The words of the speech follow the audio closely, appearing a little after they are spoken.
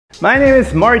My name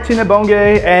is Martin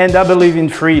Ebonge and I believe in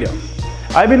freedom.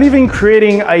 I believe in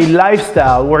creating a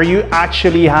lifestyle where you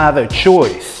actually have a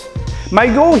choice. My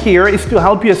goal here is to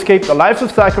help you escape the life of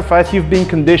sacrifice you've been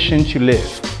conditioned to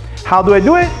live. How do I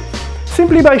do it?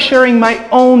 Simply by sharing my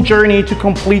own journey to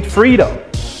complete freedom.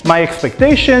 My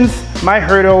expectations, my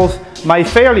hurdles, my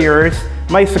failures,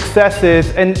 my successes,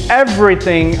 and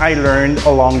everything I learned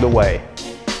along the way.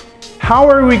 How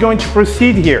are we going to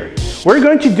proceed here? We're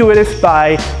going to do it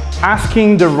by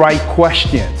asking the right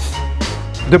questions.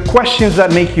 The questions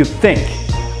that make you think.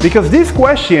 Because these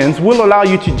questions will allow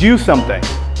you to do something.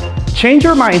 Change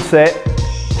your mindset,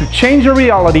 to change your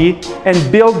reality, and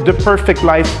build the perfect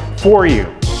life for you.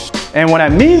 And when I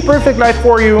mean perfect life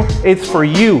for you, it's for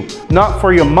you. Not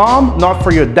for your mom, not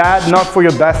for your dad, not for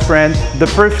your best friend. The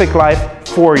perfect life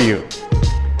for you.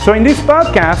 So in this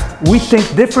podcast, we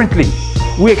think differently.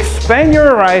 We expand your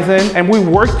horizon and we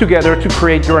work together to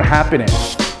create your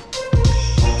happiness.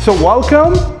 So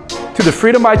welcome to the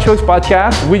Freedom by Choice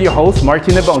podcast with your host,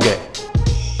 Martin Ebonge.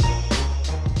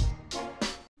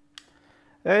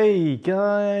 Hey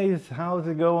guys, how's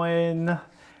it going?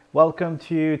 Welcome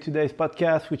to today's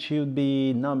podcast, which should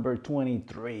be number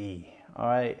 23. All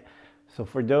right. So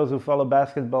for those who follow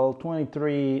basketball,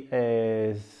 23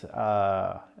 is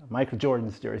Michael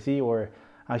Jordan's jersey, or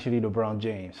actually LeBron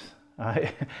James. All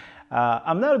right.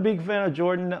 I'm not a big fan of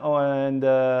Jordan, and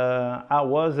I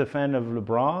was a fan of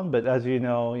LeBron, but as you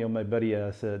know, my buddy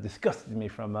has disgusted me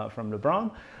from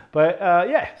LeBron. But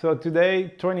yeah, so today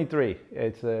 23,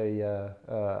 it's a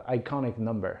iconic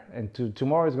number, and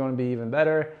tomorrow is going to be even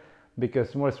better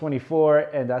because tomorrow is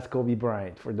 24, and that's Kobe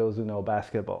Bryant for those who know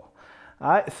basketball. All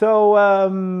right, so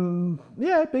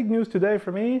yeah, big news today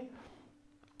for me.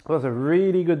 It was a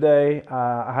really good day.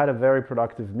 I had a very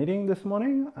productive meeting this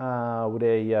morning with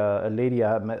a lady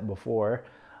I had met before,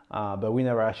 but we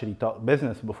never actually talked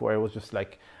business before. It was just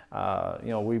like,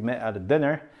 we met at a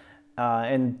dinner.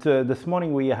 And this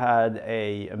morning we had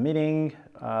a meeting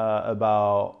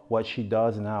about what she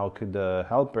does and how it could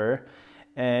help her.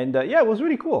 And yeah, it was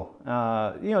really cool.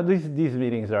 These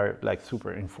meetings are like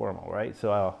super informal, right?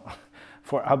 So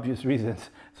for obvious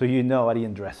reasons, so I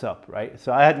didn't dress up, right?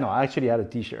 So I actually had a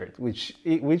t-shirt, which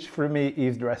for me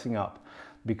is dressing up,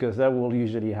 because I will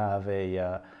usually have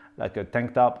like a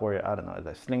tank top, or I don't know,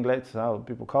 the slinglets, how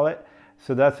people call it.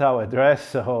 So that's how I dress.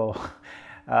 So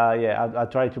yeah, I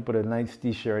try to put a nice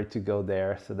t-shirt to go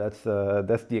there. So that's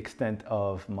the extent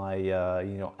of my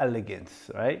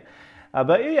elegance, right?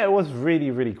 But yeah, it was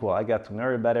really, really cool. I got to know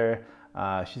her better.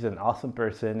 She's an awesome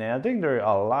person, and I think there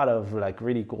are a lot of like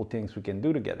really cool things we can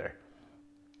do together.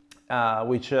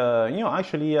 Which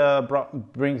actually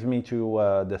brings me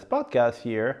to this podcast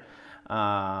here,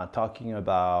 talking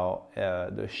about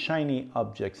the shiny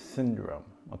object syndrome.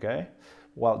 Okay,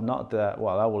 well, not that.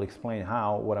 Well, I will explain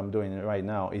how what I'm doing right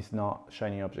now is not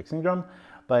shiny object syndrome,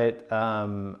 but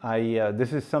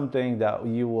this is something that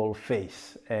you will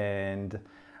face, and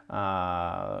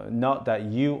not that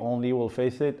you only will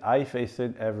face it. I face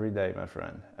it every day, my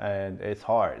friend, and it's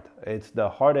hard. It's the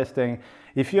hardest thing.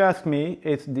 If you ask me,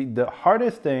 it's the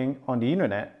hardest thing on the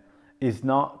internet is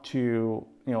not to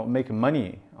make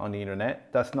money on the internet.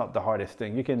 That's not the hardest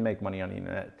thing. You can make money on the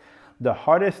internet. The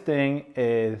hardest thing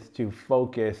is to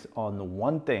focus on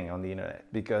one thing on the internet,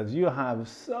 because you have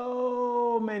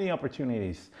so many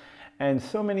opportunities and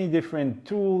so many different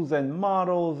tools and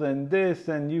models and this,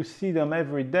 and you see them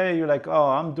every day. You're like, oh,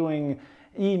 I'm doing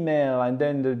email, and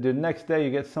then the next day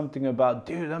you get something about,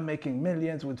 dude, I'm making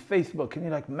millions with Facebook, and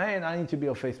you're like, man, I need to be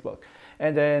on Facebook.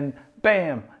 And then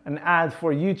bam, an ad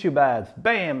for YouTube ads,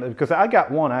 bam, because I got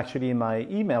one actually in my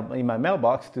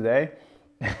mailbox today.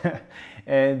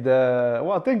 And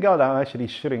well, thank God I'm actually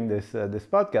shooting this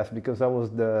podcast, because I was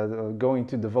going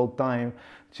to devote time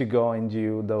to go and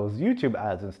do those YouTube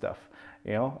ads and stuff,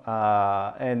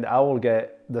 and I will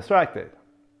get distracted,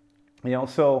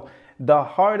 so the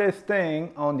hardest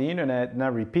thing on the internet, and I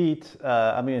repeat,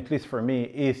 at least for me,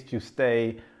 is to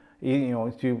stay,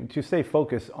 to stay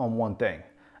focused on one thing.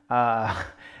 I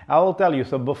will tell you,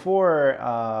 so before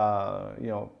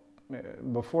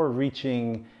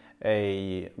reaching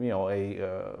a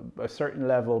certain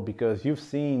level, because you've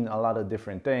seen a lot of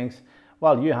different things,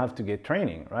 well, you have to get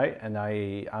training, right? And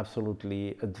I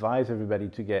absolutely advise everybody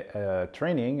to get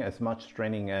training, as much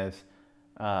training as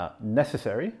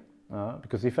necessary,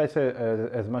 because if I say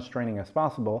as much training as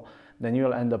possible, then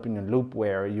you'll end up in a loop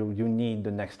where you need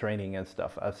the next training and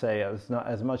stuff. I say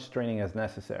as much training as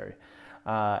necessary.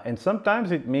 And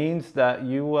sometimes it means that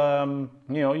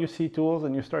you see tools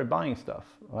and you start buying stuff,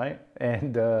 right?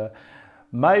 And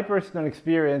My personal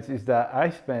experience is that I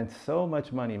spent so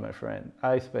much money, my friend.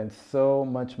 I spent so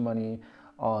much money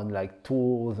on like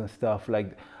tools and stuff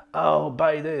like, oh,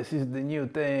 buy this is the new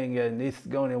thing and it's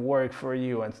going to work for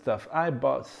you and stuff. I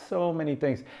bought so many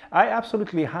things. I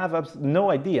absolutely have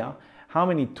no idea how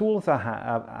many tools I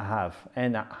have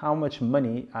and how much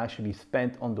money I actually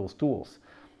spent on those tools.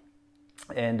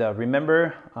 And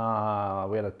remember,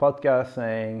 we had a podcast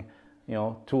saying,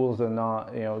 tools are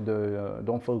not,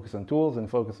 don't focus on tools and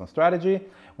focus on strategy.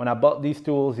 When I bought these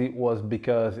tools, it was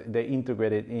because they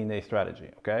integrated in a strategy,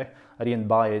 okay? I didn't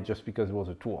buy it just because it was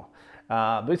a tool.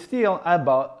 But still, I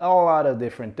bought a lot of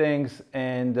different things,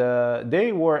 and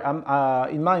they were,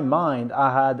 in my mind,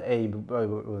 I had a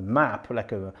map,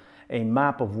 like a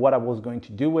map of what I was going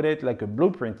to do with it, like a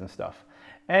blueprint and stuff.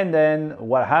 And then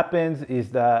what happens is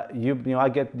that I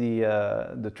get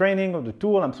the training of the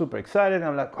tool. I'm super excited.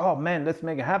 I'm like, oh man, let's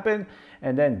make it happen.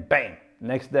 And then bang,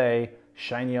 next day,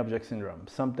 shiny object syndrome.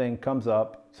 Something comes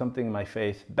up, something in my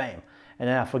face, bam. And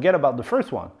then I forget about the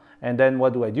first one. And then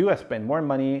what do? I spend more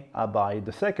money. I buy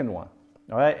the second one.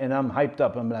 All right. And I'm hyped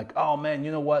up. I'm like, oh man,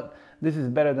 you know what? This is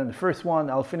better than the first one.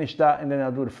 I'll finish that and then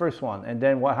I'll do the first one. And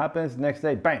then what happens? Next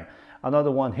day, bang,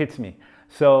 another one hits me.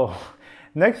 So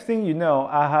next thing you know,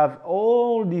 I have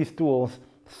all these tools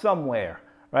somewhere,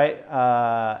 right?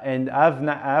 And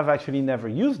I've actually never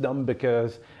used them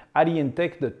because I didn't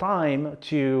take the time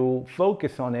to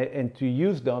focus on it and to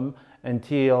use them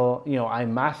until I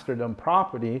master them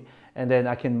properly, and then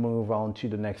I can move on to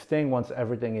the next thing once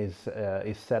everything is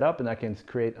set up, and I can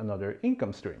create another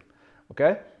income stream.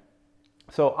 Okay.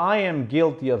 So I am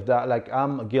guilty of that. Like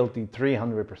I'm guilty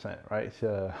 300%, right?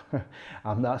 So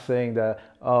I'm not saying that,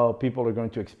 oh, people are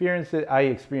going to experience it. I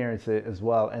experience it as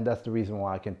well. And that's the reason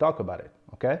why I can talk about it.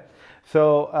 Okay.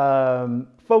 So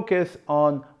focus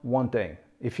on one thing.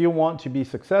 If you want to be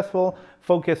successful,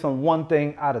 focus on one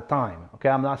thing at a time. Okay.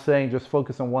 I'm not saying just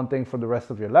focus on one thing for the rest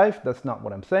of your life. That's not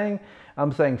what I'm saying.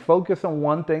 I'm saying focus on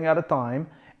one thing at a time.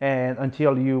 And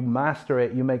until you master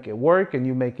it, you make it work and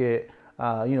you make it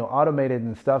automated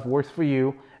and stuff, works for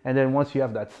you. And then once you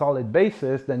have that solid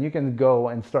basis, then you can go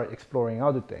and start exploring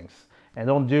other things. And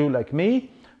don't do like me,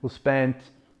 who spent,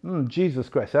 Jesus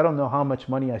Christ, I don't know how much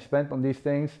money I spent on these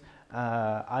things.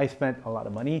 I spent a lot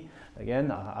of money.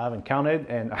 Again, I haven't counted,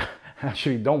 and I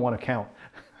actually don't want to count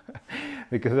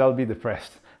because I'll be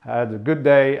depressed. I had a good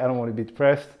day. I don't want to be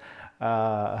depressed.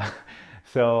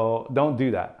 So don't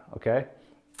do that, okay?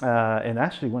 And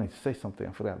actually wanted to say something.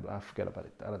 I forgot about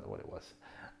it. I don't know what it was.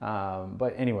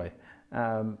 But anyway,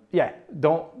 yeah,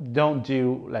 don't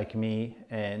do like me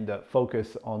and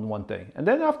focus on one thing. And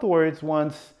then afterwards,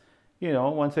 once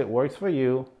it works for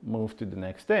you, move to the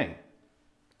next thing.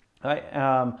 Right?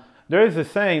 There is a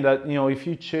saying that if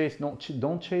you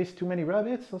don't chase too many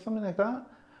rabbits or something like that.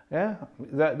 Yeah,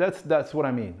 that's what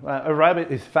I mean. A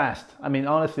rabbit is fast. I mean,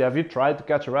 honestly, have you tried to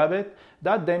catch a rabbit?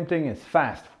 That damn thing is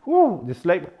fast. Whoo, this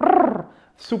like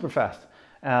super fast.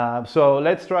 So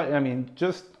let's try. I mean,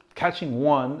 just catching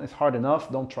one is hard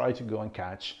enough. Don't try to go and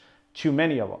catch too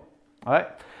many of them. All right,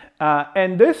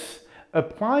 and this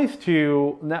applies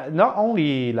to not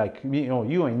only like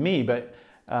you and me, but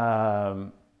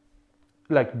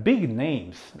like big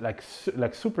names, like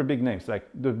super big names. Like,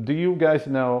 do you guys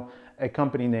know a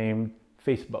company named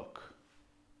Facebook?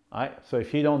 All right. So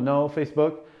if you don't know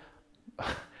Facebook,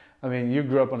 I mean, you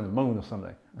grew up on the moon or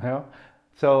something.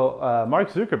 So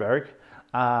Mark Zuckerberg.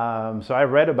 So I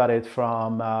read about it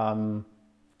from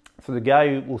so the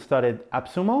guy who started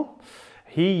AppSumo.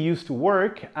 He used to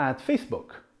work at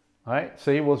Facebook. All right.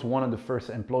 So he was one of the first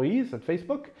employees at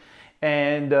Facebook.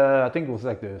 And I think it was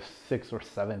like the 6th or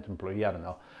 7th employee, I don't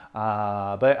know.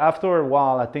 But after a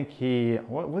while, I think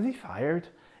was he fired?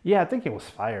 Yeah, I think he was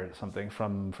fired or something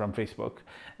from Facebook.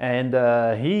 And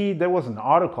there was an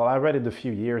article, I read it a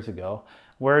few years ago,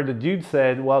 where the dude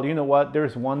said, well, you know what,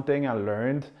 there's one thing I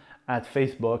learned at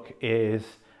Facebook is,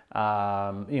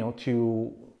 not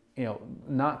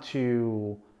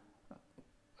to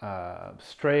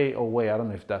stray away, I don't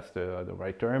know if that's the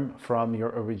right term, from your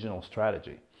original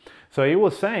strategy. So he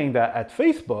was saying that at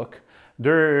Facebook,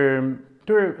 there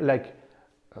are like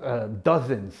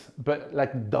dozens, but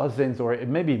like dozens or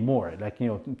maybe more, like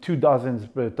 2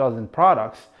 dozen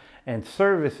products and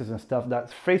services and stuff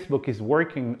that Facebook is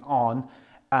working on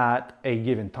at a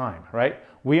given time, right?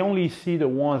 We only see the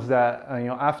ones that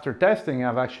after testing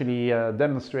have actually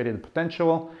demonstrated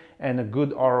potential and a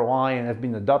good ROI and have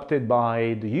been adopted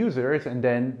by the users, and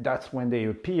then that's when they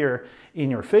appear in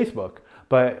your Facebook.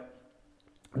 But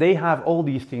they have all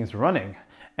these things running.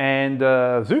 And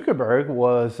Zuckerberg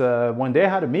was, when they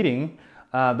had a meeting,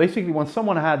 basically when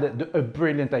someone had a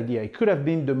brilliant idea, it could have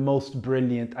been the most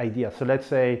brilliant idea. So let's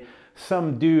say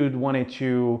some dude wanted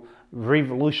to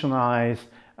revolutionize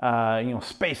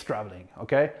space traveling.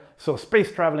 Okay, so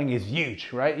space traveling is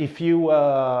huge, right? If you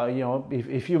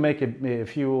if you make it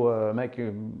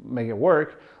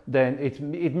work, then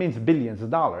it means billions of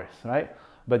dollars, right?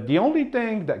 But the only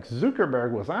thing that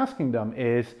Zuckerberg was asking them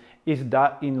is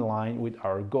that in line with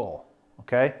our goal?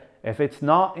 Okay, if it's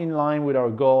not in line with our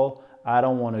goal, I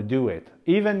don't want to do it.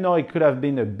 Even though it could have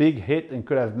been a big hit and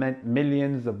could have meant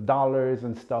millions of dollars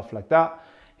and stuff like that,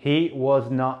 he was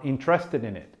not interested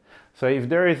in it. So if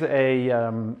there is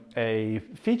a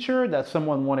feature that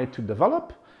someone wanted to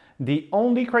develop, the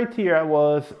only criteria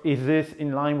was, is this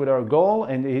in line with our goal,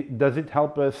 and does it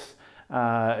help us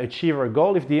achieve our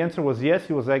goal? If the answer was yes,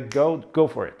 he was like, go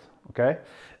for it. Okay.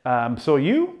 So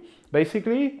you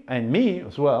basically, and me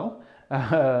as well,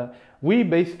 we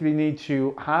basically need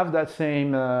to have that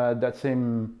same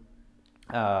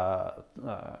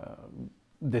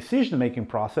decision-making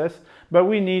process, but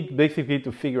we need basically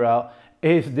to figure out,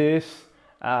 is this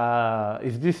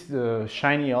the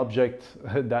shiny object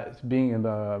that's being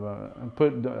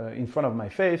put in front of my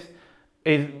face,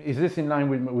 is this in line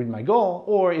with my goal,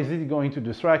 or is it going to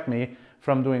distract me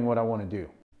from doing what I want to do?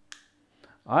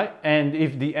 All right, and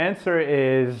if the answer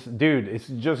is, dude, it's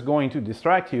just going to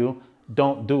distract you,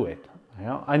 don't do it.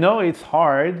 I know it's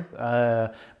hard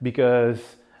because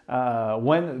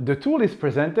when the tool is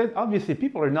presented, obviously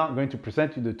people are not going to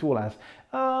present you the tool as,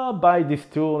 buy this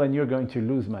tool and you're going to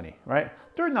lose money, right?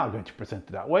 They're not going to present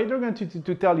it that way. They're going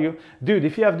to tell you, dude,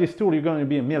 if you have this tool, you're going to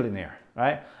be a millionaire,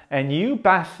 right? And you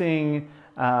passing,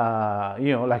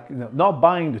 not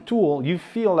buying the tool, you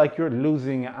feel like you're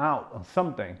losing out on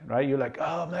something, right? You're like,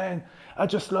 oh man, I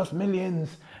just lost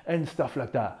millions and stuff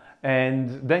like that.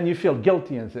 And then you feel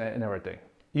guilty and everything.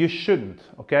 You shouldn't,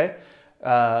 okay?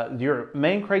 Your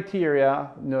main criteria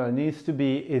needs to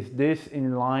be, is this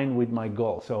in line with my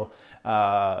goal? So,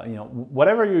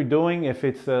 whatever you're doing, if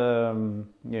it's,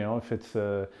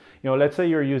 let's say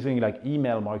you're using like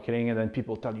email marketing, and then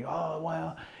people tell you, oh,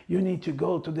 well, you need to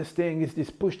go to this thing, it's this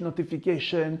push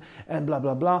notification and blah,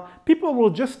 blah, blah. People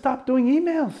will just stop doing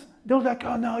emails. They're like,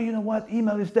 oh no, you know what?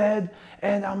 Email is dead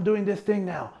and I'm doing this thing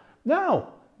now.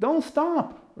 No, don't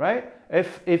stop, right?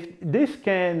 If this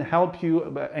can help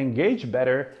you engage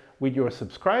better with your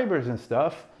subscribers and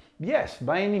stuff, yes,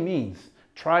 by any means,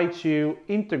 try to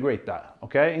integrate that,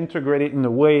 okay? Integrate it in a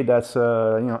way that's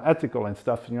ethical and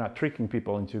stuff, and you're not tricking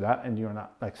people into that, and you're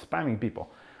not like spamming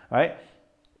people, right?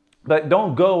 But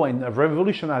don't go and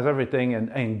revolutionize everything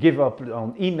and give up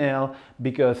on email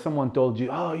because someone told you,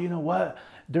 oh, you know what?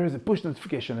 There's a push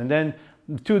notification, and then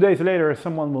 2 days later,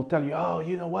 someone will tell you, oh,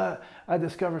 you know what? I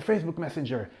discovered Facebook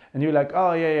Messenger. And you're like,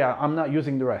 oh, yeah, I'm not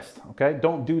using the rest, okay?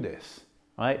 Don't do this,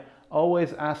 right?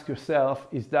 Always ask yourself,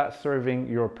 is that serving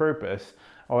your purpose?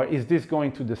 Or is this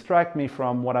going to distract me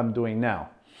from what I'm doing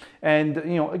now? And,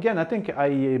 again, I think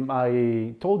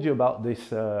I told you about this,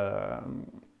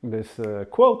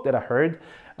 quote that I heard,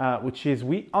 which is,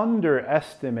 we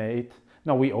overestimate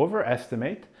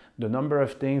the number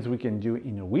of things we can do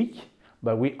in a week,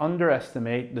 but we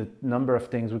underestimate the number of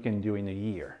things we can do in a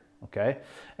year, okay?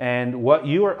 And what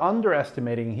you are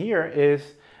underestimating here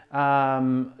is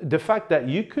the fact that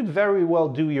you could very well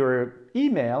do your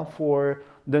email for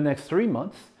the next 3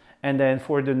 months, and then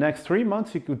for the next 3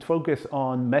 months, you could focus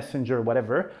on Messenger,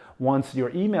 whatever, once your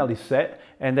email is set,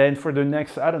 and then for the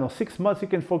next, 6 months, you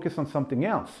can focus on something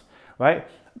else, right?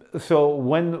 So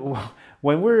when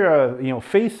we're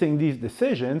facing these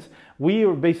decisions, we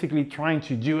are basically trying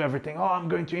to do everything. Oh, I'm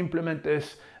going to implement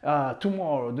this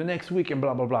tomorrow, the next week, and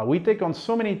blah, blah, blah. We take on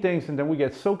so many things, and then we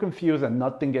get so confused and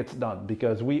nothing gets done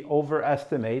because we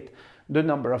overestimate the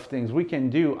number of things we can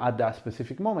do at that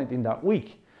specific moment in that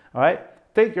week. All right?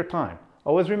 Take your time.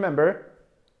 Always remember,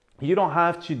 you don't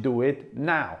have to do it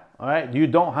now. All right? You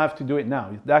don't have to do it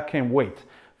now. That can wait.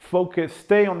 Focus,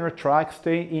 stay on your track,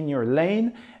 stay in your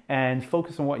lane, and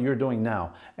focus on what you're doing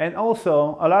now. And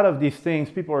also, a lot of these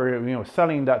things, people are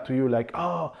selling that to you like,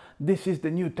 oh, this is the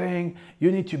new thing,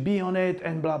 you need to be on it,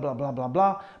 and blah, blah, blah, blah,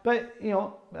 blah. But,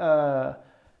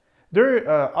 there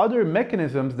are other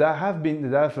mechanisms that have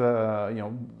been,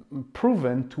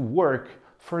 proven to work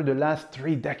for the last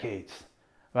 3 decades,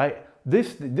 right?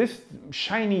 This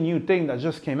shiny new thing that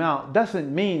just came out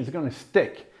doesn't mean it's going to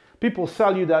stick. people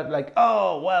sell you that like,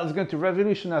 oh, well, it's going to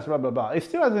revolutionize, blah, blah, blah. It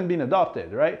still hasn't been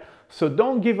adopted, right? So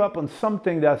don't give up on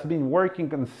something that's been working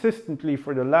consistently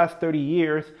for the last 30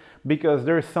 years because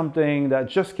there's something that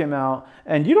just came out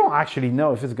and you don't actually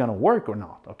know if it's going to work or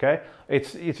not, okay?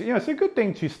 It's a good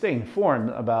thing to stay informed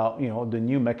about, the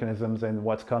new mechanisms and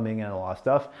what's coming and all that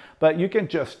stuff, but you can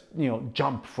just,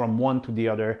 jump from one to the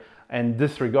other and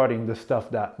disregarding the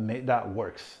stuff that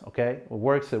works, okay? What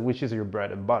works, which is your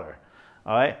bread and butter,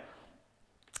 all right?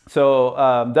 So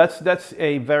that's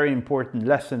a very important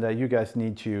lesson that you guys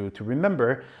need to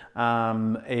remember,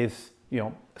 is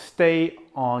stay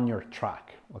on your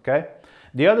track, okay?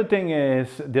 The other thing is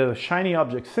the shiny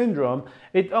object syndrome.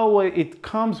 It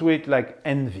comes with like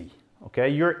envy, okay?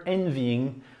 You're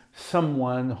envying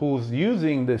someone who's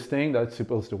using this thing that's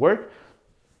supposed to work,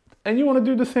 and you want to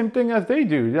do the same thing as they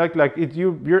do.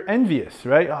 You're envious,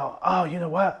 right? Oh, you know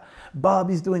what?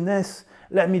 Bob is doing this.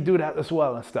 Let me do that as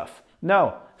well and stuff.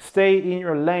 No, stay in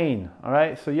your lane, all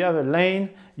right? So you have a lane,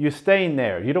 you stay in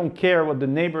there. You don't care what the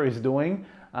neighbor is doing.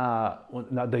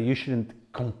 Not that you shouldn't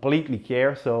completely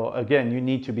care. So again, you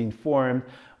need to be informed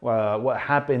what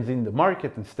happens in the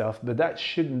market and stuff, but that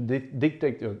shouldn't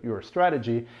dictate your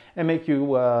strategy and make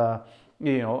you,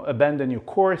 abandon your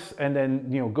course and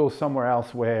then, go somewhere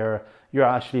else where you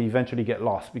actually eventually get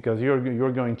lost because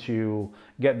you're going to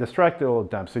get distracted all the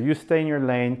time. So you stay in your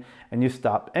lane and you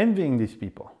stop envying these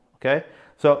people. Okay,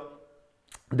 so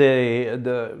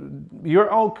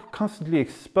you're all constantly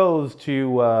exposed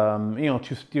to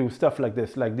to stuff like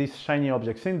this, like these shiny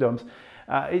object syndromes.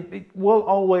 It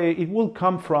will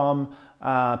come from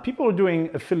people are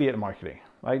doing affiliate marketing,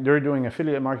 right? They're doing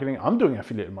affiliate marketing. I'm doing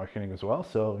affiliate marketing as well,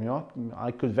 so I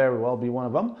could very well be one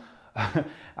of them.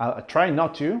 I try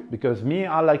not to because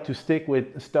I like to stick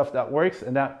with stuff that works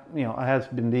and that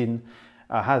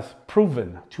has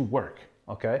proven to work.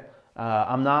 Okay.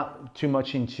 I'm not too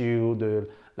much into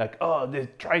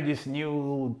try this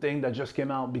new thing that just came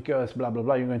out because blah, blah,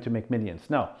 blah, you're going to make millions.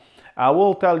 No, I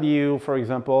will tell you, for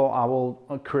example, I will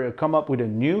come up with a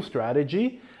new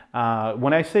strategy.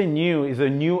 When I say new, is a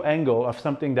new angle of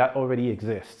something that already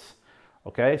exists.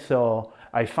 Okay, so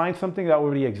I find something that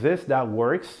already exists that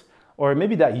works, or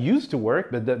maybe that used to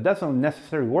work, but that doesn't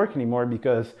necessarily work anymore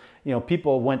because,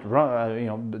 people went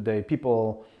wrong,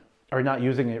 people are not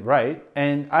using it right,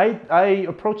 and I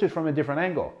approach it from a different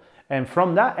angle, and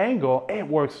from that angle it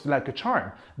works like a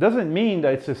charm. Doesn't mean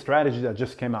that it's a strategy that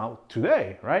just came out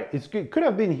today, right? It could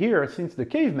have been here since the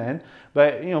caveman,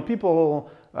 but people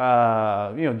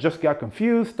just got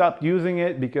confused, stopped using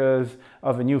it because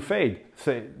of a new fad.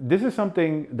 So this is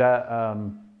something that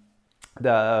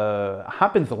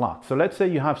happens a lot. So let's say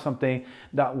you have something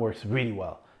that works really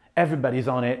well, everybody's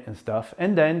on it and stuff,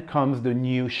 and then comes the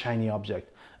new shiny object.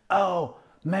 Oh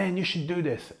man, you should do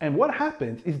this. And what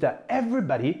happens is that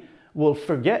everybody will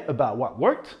forget about what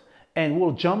worked and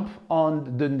will jump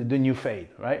on the new fad,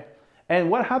 right? And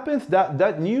what happens,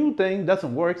 that new thing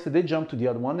doesn't work, so they jump to the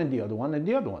other one and the other one and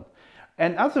the other one.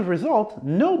 And as a result,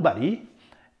 nobody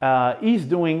is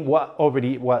doing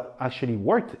what actually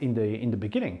worked in the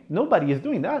beginning. Nobody is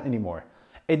doing that anymore.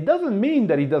 It doesn't mean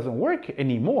that it doesn't work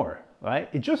anymore, right?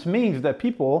 It just means that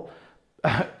people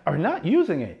are not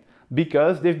using it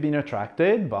because they've been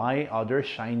attracted by other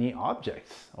shiny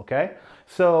objects, okay?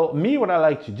 So what I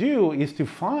like to do is to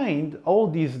find all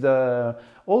these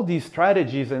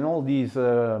strategies and all these,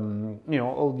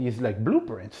 all these like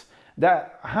blueprints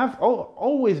that have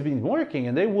always been working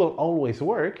and they will always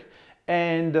work,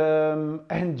 and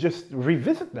just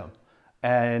revisit them.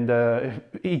 And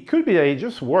it could be that it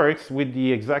just works with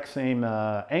the exact same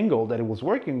angle that it was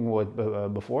working with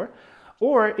before,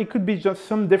 or it could be just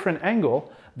some different angle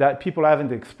that people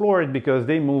haven't explored because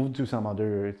they moved to some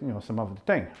other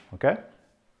thing. Okay,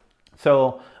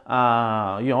 so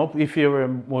if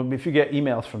you get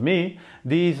emails from me,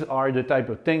 these are the type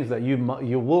of things that you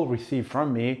will receive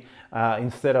from me,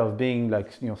 instead of being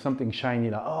like something shiny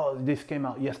like, oh, this came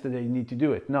out yesterday, you need to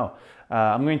do it. No,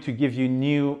 I'm going to give you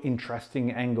new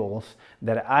interesting angles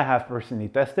that I have personally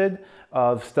tested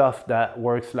of stuff that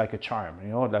works like a charm,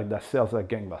 like that sells like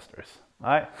gangbusters. All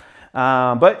right.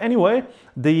 But anyway,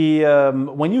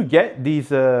 when you get these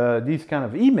kind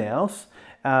of emails,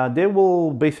 they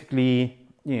will basically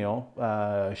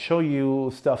show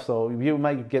you stuff. So you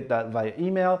might get that via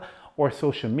email or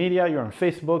social media. You're on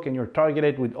Facebook and you're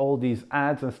targeted with all these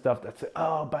ads and stuff that say,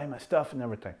 oh, buy my stuff and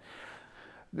everything.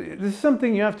 This is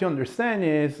something you have to understand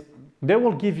is they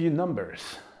will give you numbers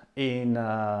in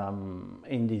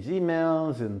these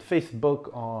emails and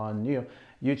Facebook, on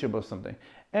YouTube or something.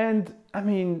 And I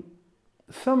mean,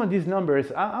 some of these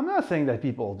numbers, I'm not saying that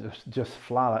people just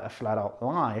flat out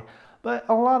lie, But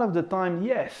a lot of the time,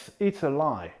 yes, it's a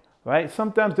lie, right?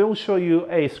 Sometimes they'll show you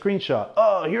a screenshot.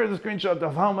 Oh, here's a screenshot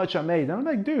of how much I made. And I'm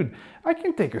like, dude, I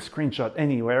can take a screenshot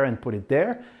anywhere and put it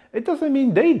there. It doesn't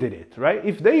mean they did it, right?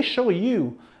 If they show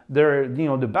you their,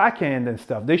 the back end and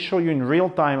stuff, they show you in real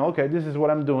time, okay, this is what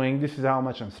I'm doing, this is how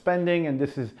much I'm spending, and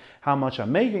this is how much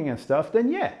I'm making and stuff,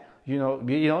 then yeah,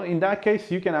 in that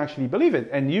case, you can actually believe it,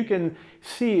 and you can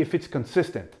see if it's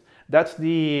consistent. That's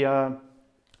the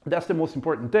most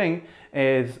important thing,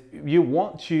 is you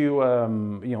want to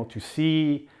to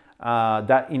see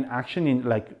that in action, in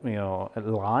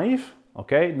live.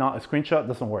 Okay, not a screenshot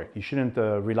doesn't work. You shouldn't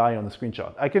rely on a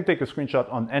screenshot. I can take a screenshot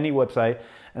on any website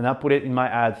and I put it in my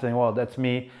ad saying, well, that's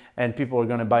me and people are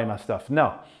gonna buy my stuff.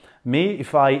 No, me,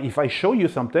 if I show you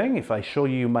something, if I show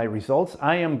you my results,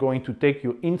 I am going to take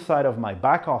you inside of my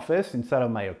back office, inside of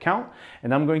my account,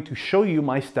 and I'm going to show you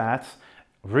my stats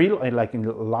like in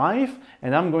live,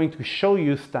 and I'm going to show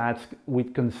you stats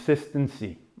with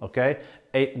consistency. Okay,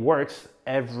 it works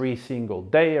every single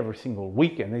day, every single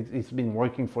week, and it's been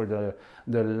working for the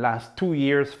last 2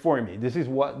 years for me. These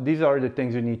are the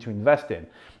things you need to invest in,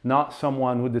 not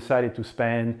someone who decided to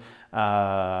spend,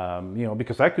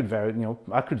 because I could very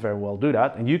well do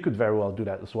that, and you could very well do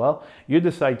that as well. You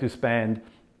decide to spend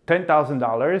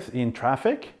 $10,000 in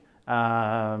traffic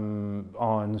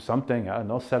on something, I don't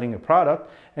know, selling a product,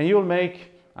 and you'll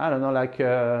make, I don't know, like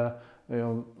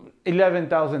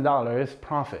 $11,000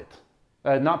 profit.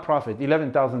 Not profit,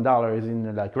 $11,000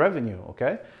 in like revenue,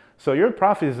 okay? So your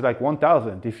profit is like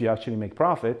 1,000 if you actually make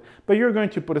profit, but you're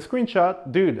going to put a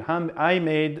screenshot, dude, I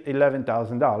made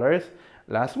 $11,000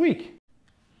 last week.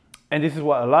 And this is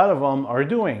what a lot of them are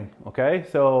doing, okay?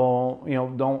 So,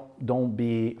 don't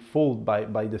be fooled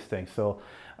by this thing. So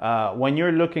when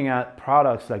you're looking at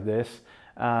products like this,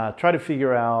 try to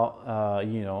figure out,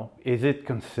 is it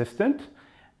consistent?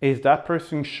 Is that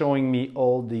person showing me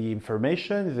all the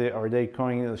information? Are they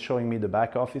showing me the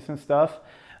back office and stuff?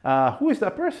 Who is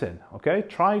that person? Okay,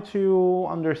 try to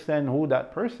understand who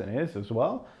that person is as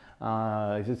well.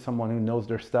 Is it someone who knows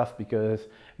their stuff? Because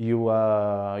you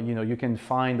can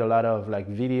find a lot of like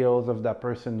videos of that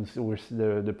person where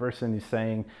the person is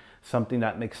saying something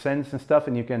that makes sense and stuff,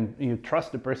 and you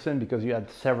trust the person because you had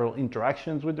several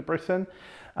interactions with the person,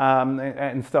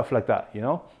 and stuff like that,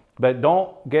 But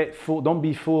don't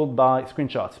be fooled by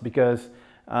screenshots, because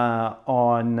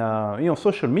on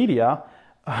social media,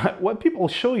 what people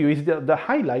show you is the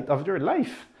highlight of their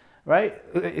life, right?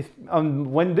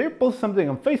 When they post something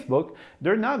on Facebook,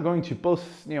 they're not going to post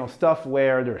stuff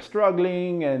where they're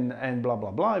struggling and blah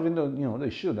blah blah. Even though they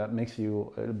should, that makes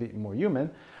you a bit more human.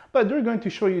 But they're going to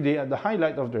show you the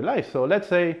highlight of their life. So let's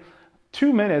say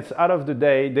 2 minutes out of the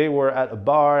day, they were at a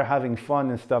bar having fun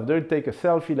and stuff. They'd take a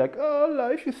selfie like, oh,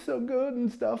 life is so good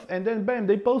and stuff. And then bam,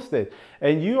 they post it.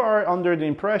 And you are under the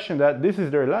impression that this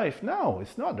is their life. No,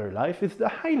 it's not their life. It's the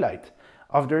highlight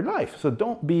of their life. So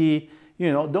don't be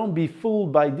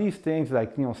fooled by these things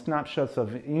like, snapshots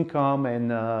of income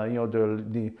and,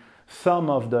 the some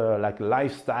of the like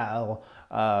lifestyle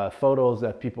photos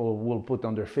that people will put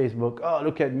on their Facebook. Oh,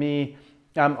 look at me.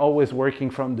 I'm always working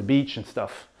from the beach and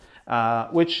stuff.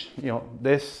 Which,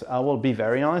 this, I will be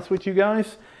very honest with you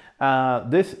guys,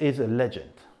 this is a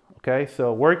legend, okay?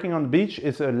 So working on the beach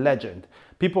is a legend.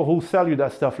 People who sell you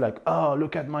that stuff like, oh,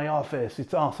 look at my office,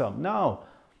 it's awesome. No,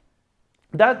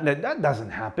 that doesn't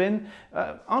happen.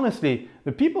 Honestly,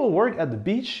 the people who work at the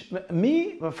beach,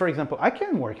 me, for example, I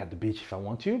can work at the beach if I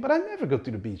want to, but I never go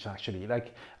to the beach actually.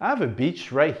 Like, I have a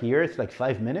beach right here, it's like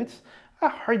 5 minutes. I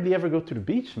hardly ever go to the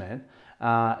beach, man.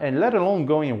 And let alone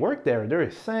going and work there. There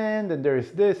is sand and there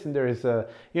is this and there is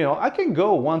I can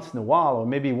go once in a while, or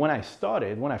maybe when I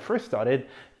first started,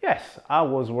 yes, I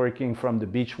was working from the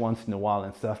beach once in a while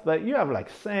and stuff, but you have like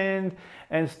sand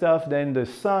and stuff, then the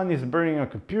sun is burning your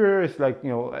computer, it's like,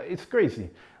 it's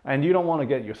crazy. And you don't want to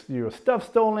get your stuff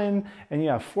stolen, and you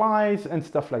have flies and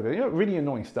stuff like that, really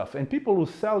annoying stuff. And people who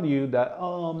sell you that,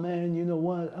 oh man, you know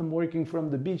what, I'm working from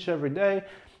the beach every day.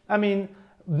 I mean,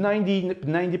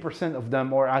 90% of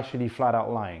them are actually flat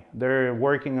out lying. They're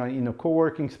working in a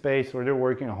co-working space, or they're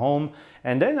working at home,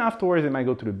 and then afterwards they might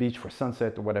go to the beach for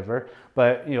sunset or whatever.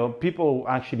 But people who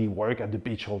actually work at the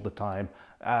beach all the time,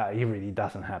 it really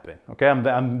doesn't happen. Okay,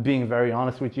 I'm being very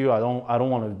honest with you. I don't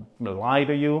want to lie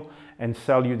to you and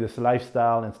sell you this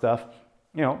lifestyle and stuff.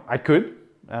 I could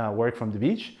work from the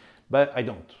beach, but I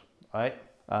don't. Right?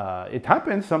 It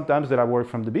happens sometimes that I work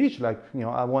from the beach. Like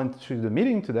I went to the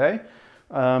meeting today.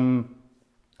 I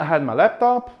had my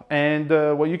laptop, and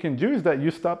what you can do is that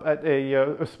you stop at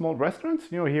a small restaurant.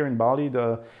 Here in Bali,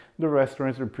 the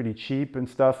restaurants are pretty cheap and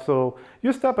stuff. So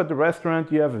you stop at the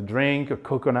restaurant, you have a drink, a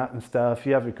coconut and stuff.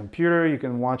 You have a computer, you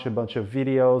can watch a bunch of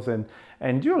videos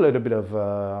and do a little bit of,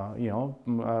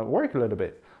 work a little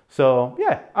bit. So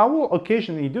yeah, I will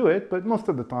occasionally do it, but most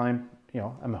of the time,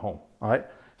 I'm at home, all right?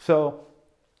 So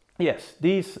yes,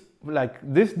 these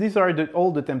are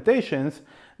all the temptations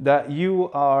that you're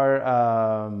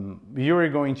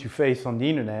going to face on the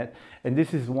internet, and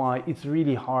this is why it's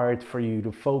really hard for you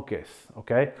to focus,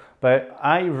 okay? But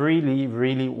I really,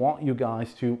 really want you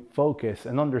guys to focus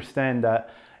and understand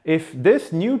that if this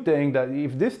thing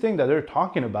that they're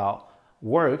talking about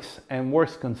works and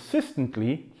works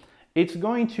consistently, it's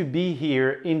going to be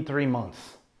here in 3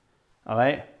 months, all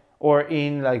right? Or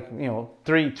in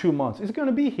 2 months, it's going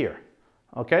to be here.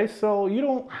 Okay, so you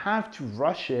don't have to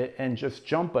rush it and just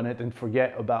jump on it and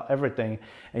forget about everything,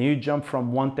 and you jump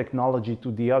from one technology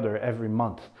to the other every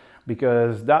month,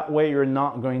 because that way you're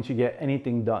not going to get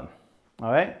anything done.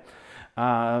 All right.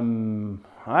 All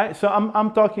right. So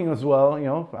I'm talking as well.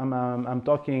 I'm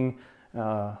talking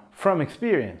from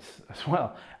experience as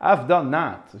well. I've done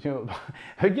that.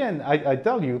 Again, I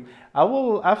tell you, I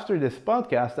will, after this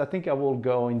podcast, I think I will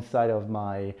go inside of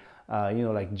my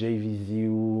like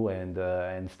JVZoo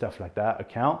and stuff like that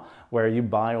account, where you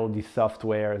buy all these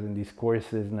softwares and these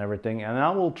courses and everything, and I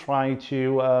will try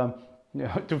to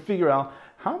to figure out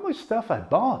how much stuff I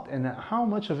bought and how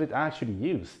much of it I actually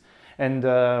use. And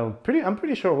I'm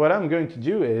pretty sure what I'm going to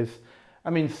do is, I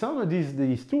mean, some of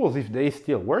these tools, if they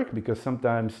still work, because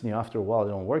sometimes after a while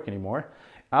they don't work anymore,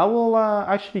 I will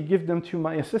actually give them to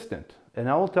my assistant, and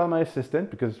I will tell my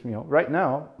assistant, because right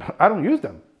now I don't use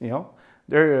them.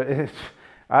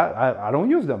 I don't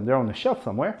use them. They're on the shelf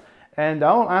somewhere. And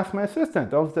I'll ask my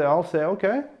assistant. I'll say,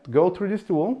 okay, go through this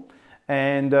tool,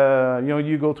 and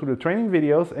you go through the training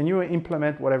videos and you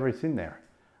implement whatever is in there.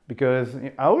 Because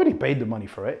I already paid the money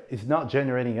for it. It's not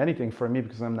generating anything for me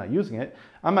because I'm not using it.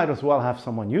 I might as well have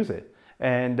someone use it.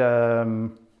 And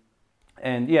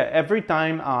yeah, every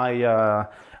time I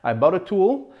bought a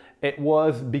tool, it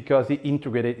was because it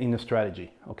integrated in the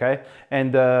strategy, okay?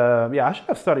 And yeah, I should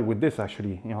have started with this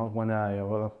actually.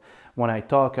 When I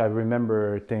talk, I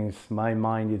remember things. My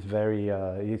mind is very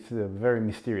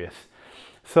mysterious.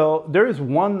 So there is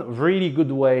one really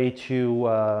good way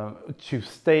to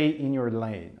stay in your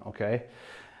lane, okay?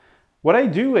 What I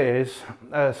do is,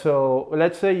 so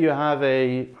let's say you have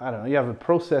you have a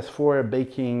process for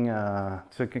baking,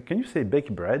 so can you say bake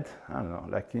bread? I don't know,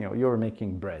 like, you're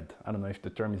making bread. I don't know if the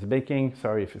term is baking,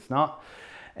 sorry if it's not.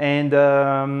 And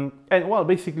well,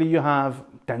 basically you have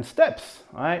 10 steps,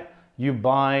 right? You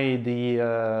buy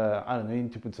I don't know, you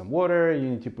need to put some water, you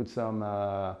need to put some,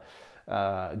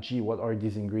 what are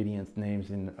these ingredients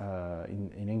names in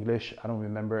English? I don't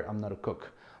remember, I'm not a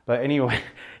cook. But anyway,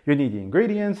 you need the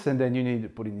ingredients, and then you need to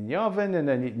put it in the oven, and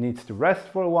then it needs to rest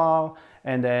for a while,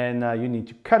 and then you need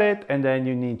to cut it, and then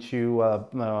you need to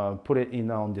put it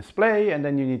on display, and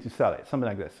then you need to sell it, something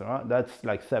like this. All right? That's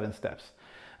like 7 steps.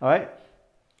 All right,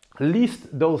 list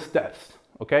those steps.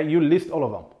 Okay, you list all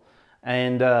of them,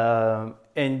 and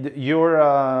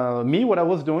what I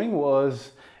was doing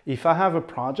was, if I have a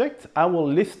project, I will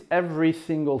list every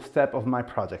single step of my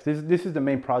project. This is the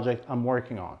main project I'm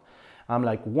working on. I'm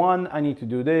like, 1, I need to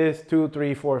do this, 2,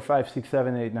 3, 4, 5, 6,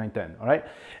 7, 8, 9, 10, all right?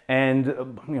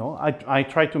 And, I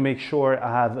try to make sure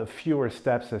I have fewer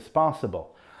steps as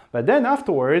possible. But then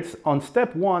afterwards, on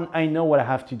step 1, I know what I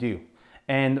have to do.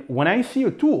 And when I see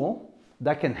a tool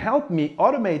that can help me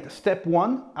automate step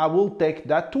 1, I will take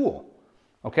that tool.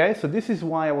 Okay, so this is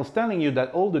why I was telling you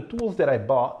that all the tools that I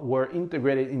bought were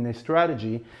integrated in a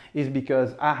strategy, is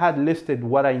because I had listed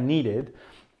what I needed.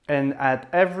 And at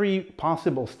every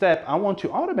possible step, I want to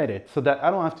automate it so that I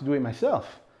don't have to do it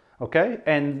myself, okay?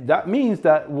 And that means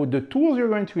that the tools you're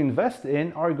going to invest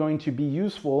in are going to be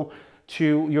useful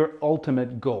to your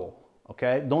ultimate goal,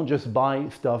 okay? Don't just buy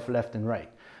stuff left and right.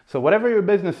 So whatever your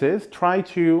business is, try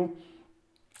to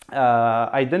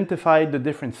identify the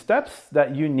different steps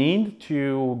that you need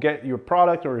to get your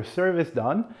product or your service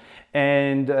done.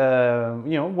 And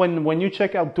when you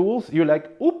check out tools, you're like,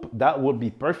 oop, that would be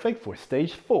perfect for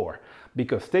stage 4,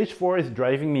 because stage 4 is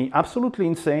driving me absolutely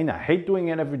insane. I hate doing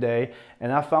it every day,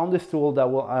 and I found this tool that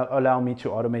will allow me to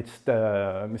automate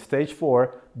stage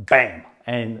 4. Bam,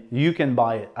 and you can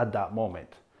buy it at that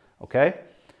moment, okay?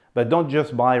 But don't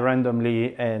just buy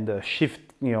randomly and shift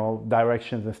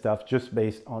directions and stuff just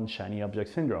based on shiny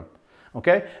object syndrome.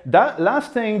 Okay, that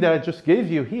last thing that I just gave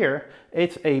you here,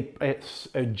 it's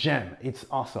a gem. It's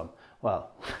awesome.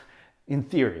 Well, in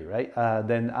theory, right?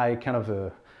 Then I kind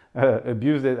of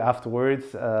abused it afterwards.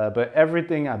 But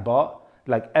everything I bought,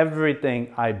 like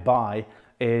everything I buy,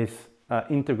 is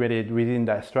integrated within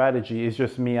that strategy. It's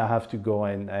just me, I have to go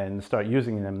and start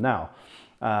using them now.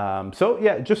 So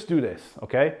yeah, just do this,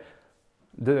 okay?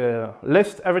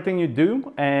 List everything you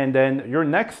do, and then your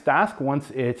next task,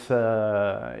 once it's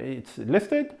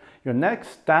listed, your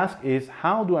next task is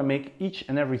how do I make each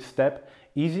and every step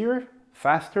easier,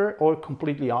 faster, or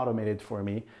completely automated for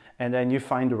me? And then you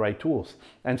find the right tools.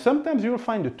 And sometimes you'll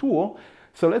find a tool.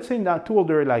 So let's say in that tool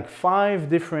there are like 5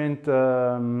 different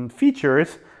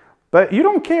features, but you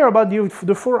don't care about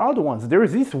the 4 other ones. There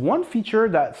is this one feature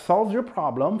that solves your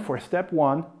problem for step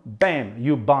 1. Bam,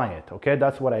 you buy it. Okay,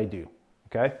 that's what I do.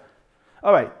 Okay,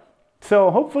 all right.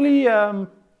 So hopefully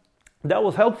that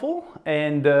was helpful,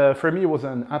 and for me it was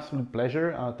an absolute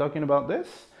pleasure talking about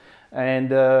this.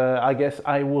 And I guess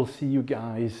I will see you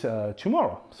guys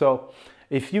tomorrow. So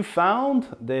if you found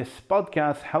this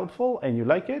podcast helpful and you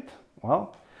like it,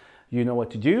 well, you know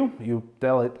what to do. You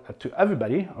tell it to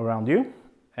everybody around you.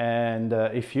 And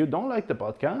if you don't like the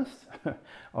podcast,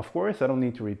 of course, I don't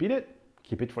need to repeat it.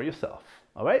 Keep it for yourself.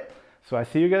 All right. So I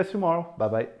see you guys tomorrow.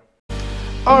 Bye-bye.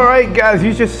 All right, guys,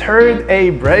 you just heard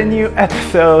a brand new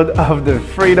episode of the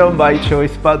Freedom by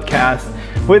Choice podcast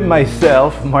with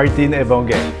myself, Martin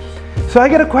Ebongue. So I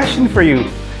got a question for you.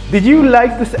 Did you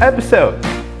like this episode?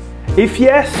 If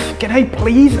yes, can I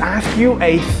please ask you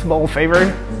a small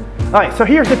favor? All right, so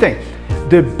here's the thing.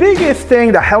 The biggest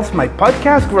thing that helps my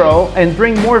podcast grow and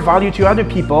bring more value to other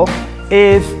people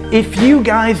is if you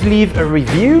guys leave a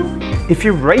review, if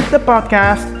you rate the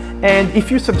podcast, and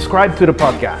if you subscribe to the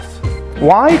podcast.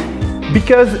 Why?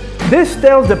 Because this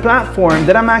tells the platform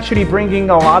that I'm actually bringing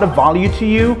a lot of value to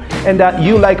you and that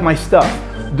you like my stuff.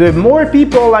 The more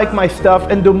people like my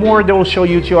stuff, and the more they will show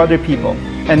you to other people.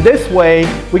 And this way,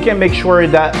 we can make sure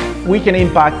that we can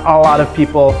impact a lot of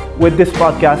people with this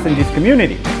podcast and this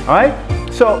community. All right?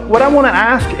 So what I want to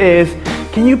ask is,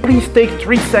 can you please take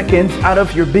 3 seconds out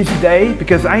of your busy day?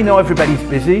 Because I know everybody's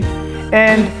busy.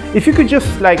 And if you could just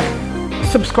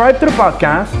subscribe to the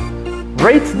podcast,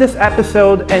 rate this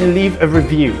episode, and leave a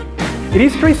review. It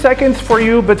is 3 seconds for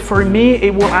you, but for me,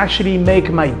 it will actually make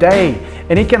my day,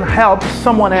 and it can help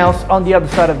someone else on the other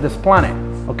side of this planet,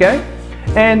 okay?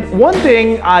 And one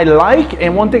thing I like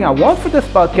and one thing I want for this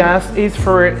podcast is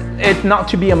for it not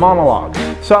to be a monologue.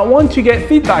 So I want to get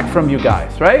feedback from you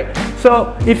guys, right?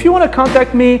 So if you want to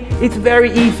contact me, it's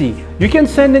very easy. You can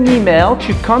send an email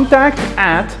to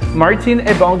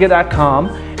contact@martinebongue.com.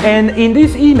 And in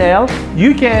this email,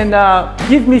 you can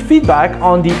give me feedback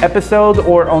on the episode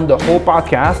or on the whole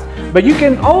podcast, but you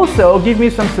can also give me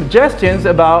some suggestions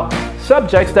about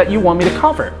subjects that you want me to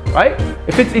cover, right?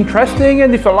 If it's interesting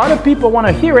and if a lot of people want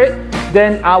to hear it,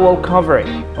 then I will cover it,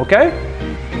 okay?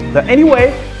 But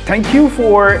anyway, thank you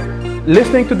for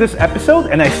listening to this episode,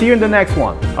 and I see you in the next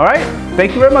one, all right?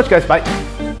 Thank you very much, guys. Bye.